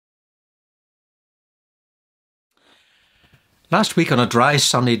Last week on a dry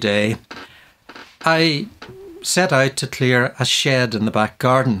sunny day, I set out to clear a shed in the back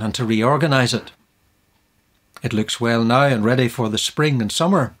garden and to reorganise it. It looks well now and ready for the spring and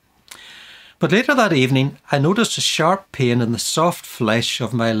summer. But later that evening, I noticed a sharp pain in the soft flesh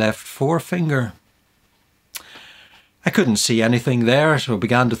of my left forefinger. I couldn't see anything there, so I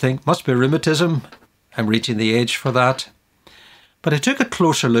began to think, must be rheumatism. I'm reaching the age for that. But I took a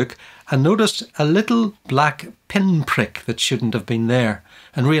closer look and noticed a little black pinprick that shouldn't have been there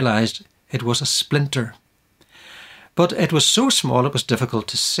and realised it was a splinter. But it was so small it was difficult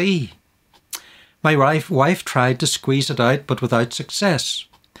to see. My wife tried to squeeze it out, but without success.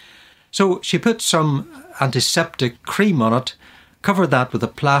 So she put some antiseptic cream on it, covered that with a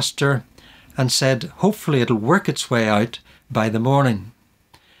plaster, and said hopefully it'll work its way out by the morning.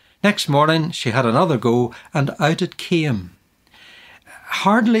 Next morning she had another go, and out it came.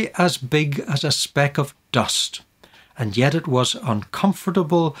 Hardly as big as a speck of dust, and yet it was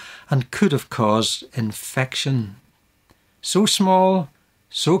uncomfortable and could have caused infection. So small,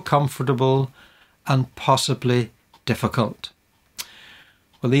 so comfortable, and possibly difficult.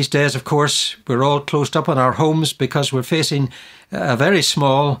 Well, these days, of course, we're all closed up in our homes because we're facing a very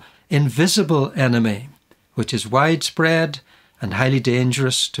small, invisible enemy, which is widespread and highly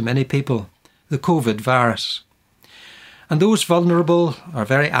dangerous to many people, the COVID virus. And those vulnerable are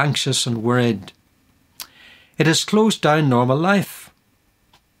very anxious and worried. It has closed down normal life.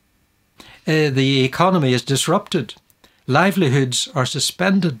 The economy is disrupted. Livelihoods are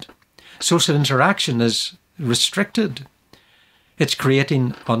suspended. Social interaction is restricted. It's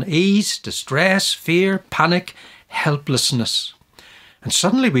creating unease, distress, fear, panic, helplessness. And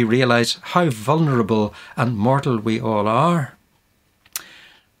suddenly we realise how vulnerable and mortal we all are.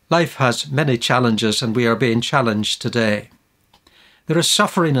 Life has many challenges, and we are being challenged today. There is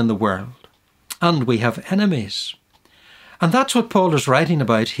suffering in the world, and we have enemies. And that's what Paul is writing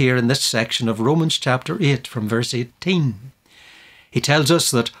about here in this section of Romans chapter 8 from verse 18. He tells us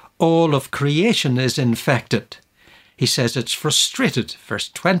that all of creation is infected. He says it's frustrated, verse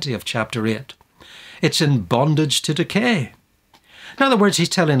 20 of chapter 8. It's in bondage to decay. In other words, he's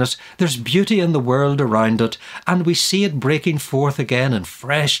telling us there's beauty in the world around it, and we see it breaking forth again in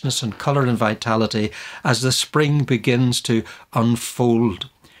freshness and colour and vitality as the spring begins to unfold.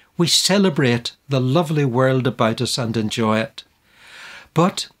 We celebrate the lovely world about us and enjoy it.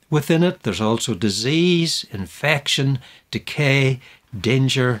 But within it, there's also disease, infection, decay,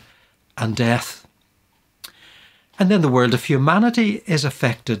 danger, and death. And then the world of humanity is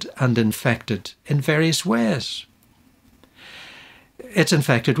affected and infected in various ways. It's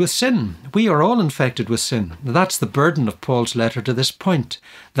infected with sin. We are all infected with sin. That's the burden of Paul's letter to this point,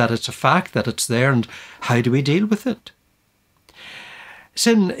 that it's a fact, that it's there, and how do we deal with it?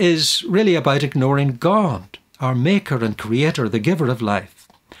 Sin is really about ignoring God, our maker and creator, the giver of life,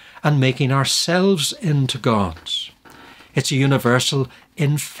 and making ourselves into gods. It's a universal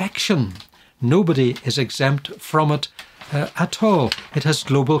infection. Nobody is exempt from it at all. It has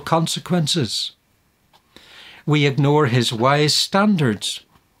global consequences. We ignore his wise standards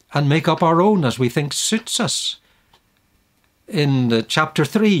and make up our own as we think suits us. In chapter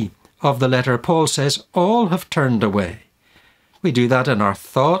 3 of the letter, Paul says, all have turned away. We do that in our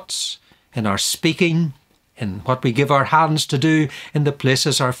thoughts, in our speaking, in what we give our hands to do, in the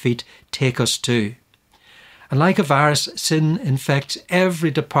places our feet take us to. And like a virus, sin infects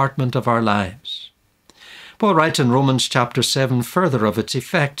every department of our lives. Paul writes in Romans chapter 7 further of its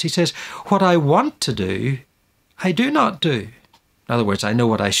effects. He says, what I want to do, I do not do. In other words, I know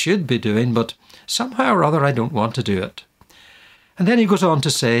what I should be doing, but somehow or other I don't want to do it. And then he goes on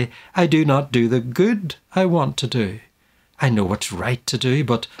to say, I do not do the good I want to do. I know what's right to do,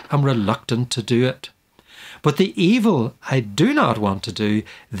 but I'm reluctant to do it. But the evil I do not want to do,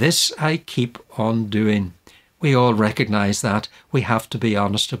 this I keep on doing. We all recognise that. We have to be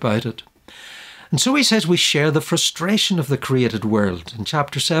honest about it. And so he says we share the frustration of the created world. In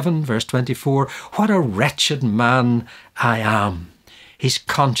chapter 7, verse 24, what a wretched man I am. He's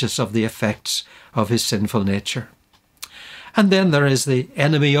conscious of the effects of his sinful nature. And then there is the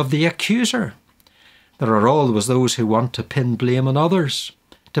enemy of the accuser. There are always those who want to pin blame on others,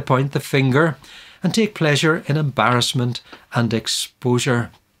 to point the finger and take pleasure in embarrassment and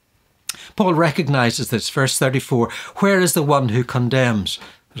exposure. Paul recognises this, verse 34, where is the one who condemns?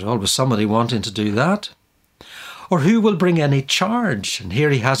 There's always somebody wanting to do that. Or who will bring any charge? And here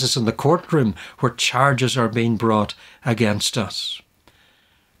he has us in the courtroom where charges are being brought against us.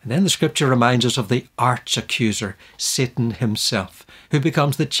 And then the scripture reminds us of the arch accuser, Satan himself, who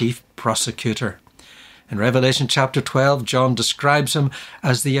becomes the chief prosecutor. In Revelation chapter 12, John describes him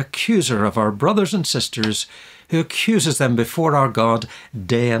as the accuser of our brothers and sisters, who accuses them before our God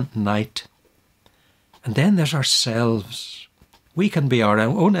day and night. And then there's ourselves. We can be our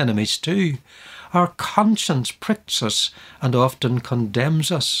own enemies too. Our conscience pricks us and often condemns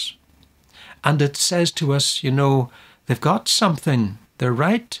us. And it says to us, they've got something. They're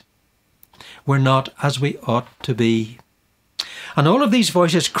right. We're not as we ought to be. And all of these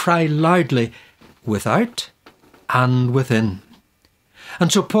voices cry loudly, without and within.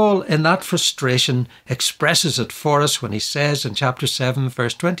 And so Paul, in that frustration, expresses it for us when he says in chapter 7,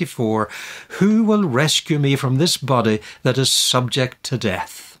 verse 24, "Who will rescue me from this body that is subject to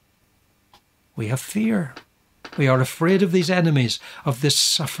death?" We have fear. We are afraid of these enemies, of this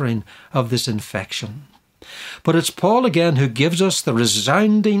suffering, of this infection. But it's Paul again who gives us the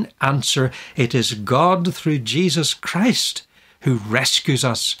resounding answer. It is God through Jesus Christ who rescues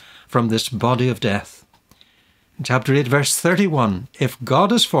us from this body of death. In chapter 8, verse 31, "If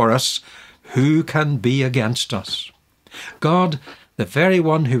God is for us, who can be against us?" God, the very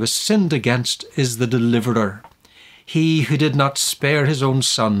one who was sinned against, is the deliverer. He who did not spare his own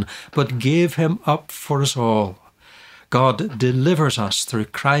Son, but gave him up for us all. God delivers us through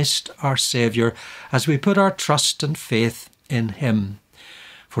Christ our Saviour as we put our trust and faith in him.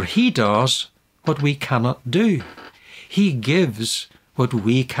 For he does what we cannot do. He gives what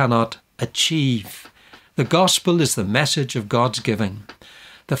we cannot achieve. The gospel is the message of God's giving.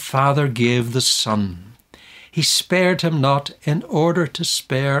 The Father gave the Son. He spared him not in order to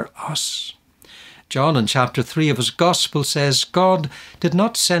spare us. John in chapter 3 of his gospel says, God did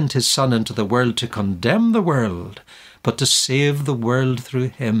not send his Son into the world to condemn the world, but to save the world through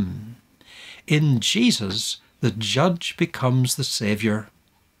him. In Jesus, the judge becomes the Saviour.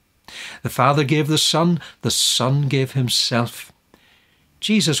 The Father gave the Son gave himself.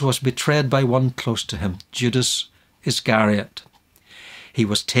 Jesus was betrayed by one close to him, Judas Iscariot. He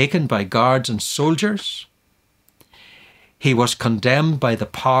was taken by guards and soldiers. He was condemned by the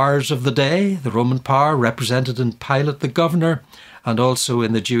powers of the day, the Roman power represented in Pilate the governor, and also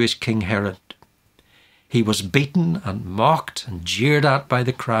in the Jewish King Herod. He was beaten and mocked and jeered at by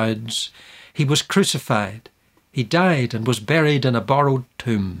the crowds. He was crucified. He died and was buried in a borrowed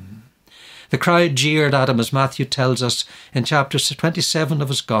tomb. The crowd jeered at him, as Matthew tells us in chapter 27 of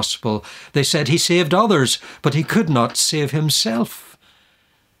his gospel. They said he saved others, but he could not save himself.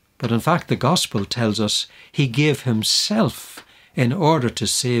 But in fact, the gospel tells us he gave himself in order to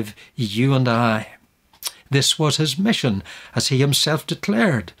save you and I. This was his mission, as he himself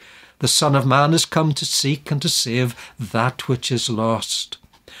declared. The Son of Man is come to seek and to save that which is lost.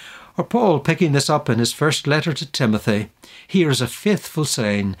 Or Paul, picking this up in his first letter to Timothy, here is a faithful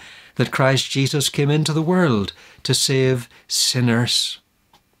saying that Christ Jesus came into the world to save sinners.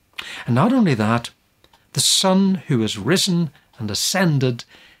 And not only that, the Son who is risen and ascended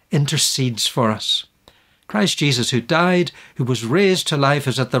intercedes for us. Christ Jesus, who died, who was raised to life,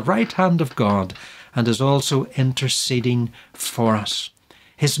 is at the right hand of God and is also interceding for us.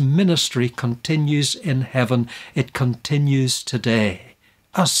 His ministry continues in heaven. It continues today.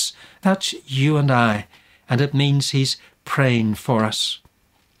 Us, that's you and I, and it means he's praying for us.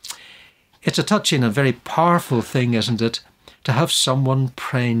 It's a touching and very powerful thing, isn't it, to have someone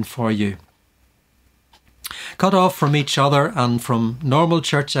praying for you. Cut off from each other and from normal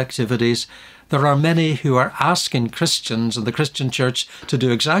church activities, there are many who are asking Christians and the Christian church to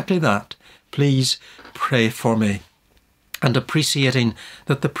do exactly that. Please pray for me. And appreciating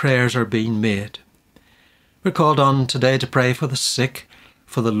that the prayers are being made. We're called on today to pray for the sick,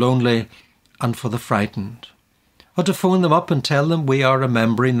 for the lonely, and for the frightened. Or to phone them up and tell them we are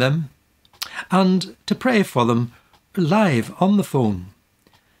remembering them. And to pray for them live on the phone.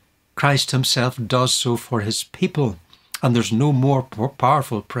 Christ himself does so for his people, and there's no more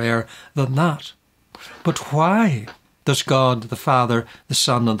powerful prayer than that. But why does God, the Father, the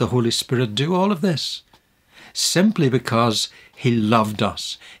Son, and the Holy Spirit do all of this? Simply because he loved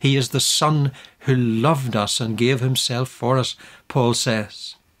us. He is the Son who loved us and gave himself for us, Paul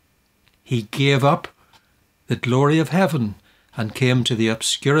says. He gave up the glory of heaven and came to the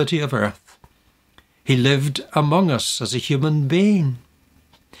obscurity of earth. He lived among us as a human being.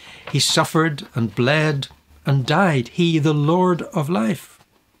 He suffered and bled and died. He, the Lord of life.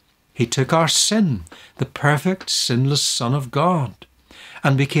 He took our sin, the perfect, sinless Son of God,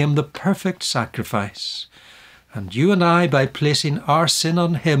 and became the perfect sacrifice. And you and I, by placing our sin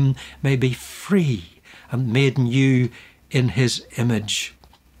on him, may be free and made new in his image.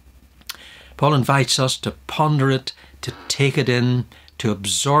 Paul invites us to ponder it, to take it in, to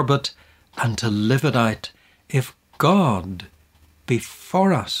absorb it, and to live it out. If God be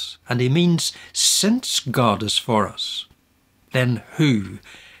for us, and he means since God is for us, then who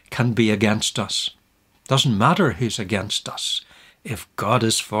can be against us? Doesn't matter who's against us if God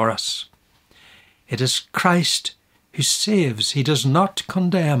is for us. It is Christ who saves. He does not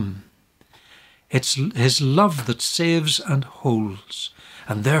condemn. It's his love that saves and holds.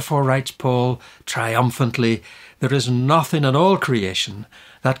 And therefore, writes Paul triumphantly, there is nothing in all creation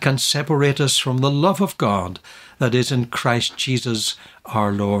that can separate us from the love of God that is in Christ Jesus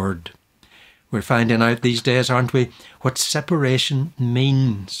our Lord. We're finding out these days, aren't we, what separation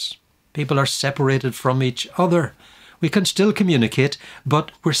means. People are separated from each other. We can still communicate,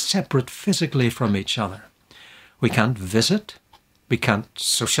 but we're separate physically from each other. We can't visit. We can't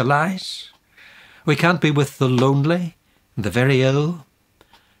socialise. We can't be with the lonely and the very ill.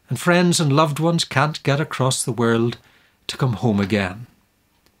 And friends and loved ones can't get across the world to come home again.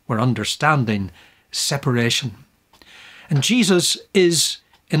 We're understanding separation. And Jesus is,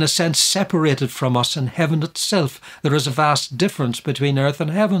 in a sense, separated from us in heaven itself. There is a vast difference between earth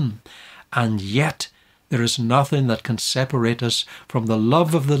and heaven. And yet there is nothing that can separate us from the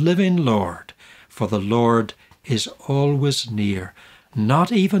love of the living Lord. For the Lord is always near,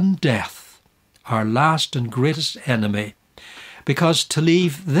 not even death, our last and greatest enemy. Because to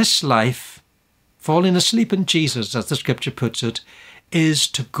leave this life, falling asleep in Jesus, as the scripture puts it, is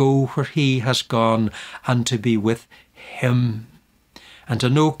to go where he has gone and to be with him. And to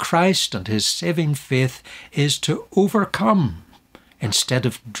know Christ and his saving faith is to overcome. Instead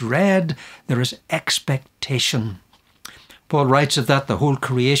of dread, there is expectation. Paul writes of that the whole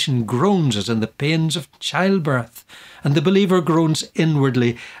creation groans as in the pains of childbirth, and the believer groans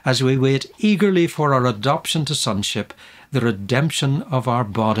inwardly as we wait eagerly for our adoption to sonship, the redemption of our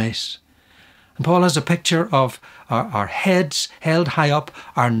bodies. And Paul has a picture of our heads held high up,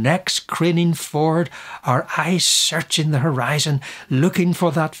 our necks craning forward, our eyes searching the horizon, looking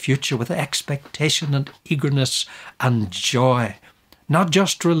for that future with expectation and eagerness and joy. Not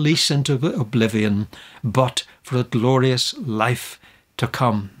just release into oblivion, but for a glorious life to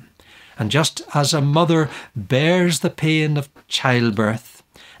come. And just as a mother bears the pain of childbirth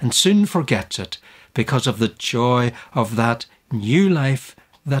and soon forgets it because of the joy of that new life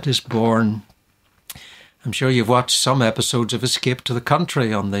that is born. I'm sure you've watched some episodes of Escape to the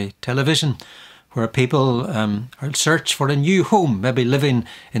Country on the television, where people search for a new home, maybe living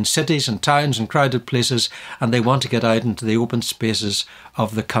in cities and towns and crowded places, and they want to get out into the open spaces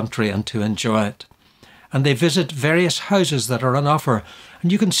of the country and to enjoy it. And they visit various houses that are on offer,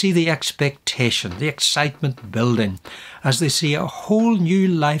 and you can see the expectation, the excitement building as they see a whole new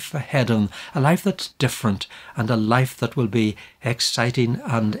life ahead of them, a life that's different and a life that will be exciting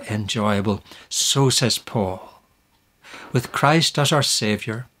and enjoyable. So says Paul, with Christ as our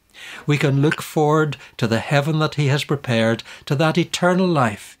Saviour, we can look forward to the heaven that he has prepared, to that eternal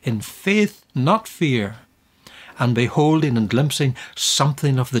life in faith, not fear, and beholding and glimpsing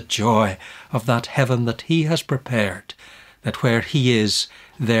something of the joy of that heaven that he has prepared, that where he is,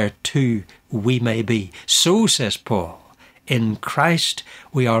 there too we may be. So says Paul, in Christ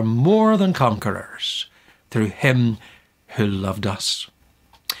we are more than conquerors through him who loved us.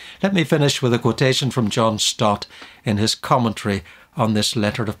 Let me finish with a quotation from John Stott in his commentary on this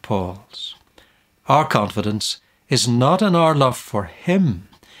letter of Paul's. Our confidence is not in our love for him,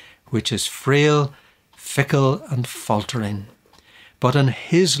 which is frail, fickle and faltering, but in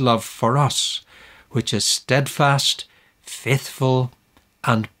his love for us, which is steadfast, faithful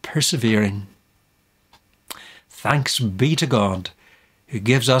and persevering. Thanks be to God, who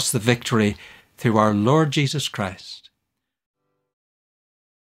gives us the victory through our Lord Jesus Christ.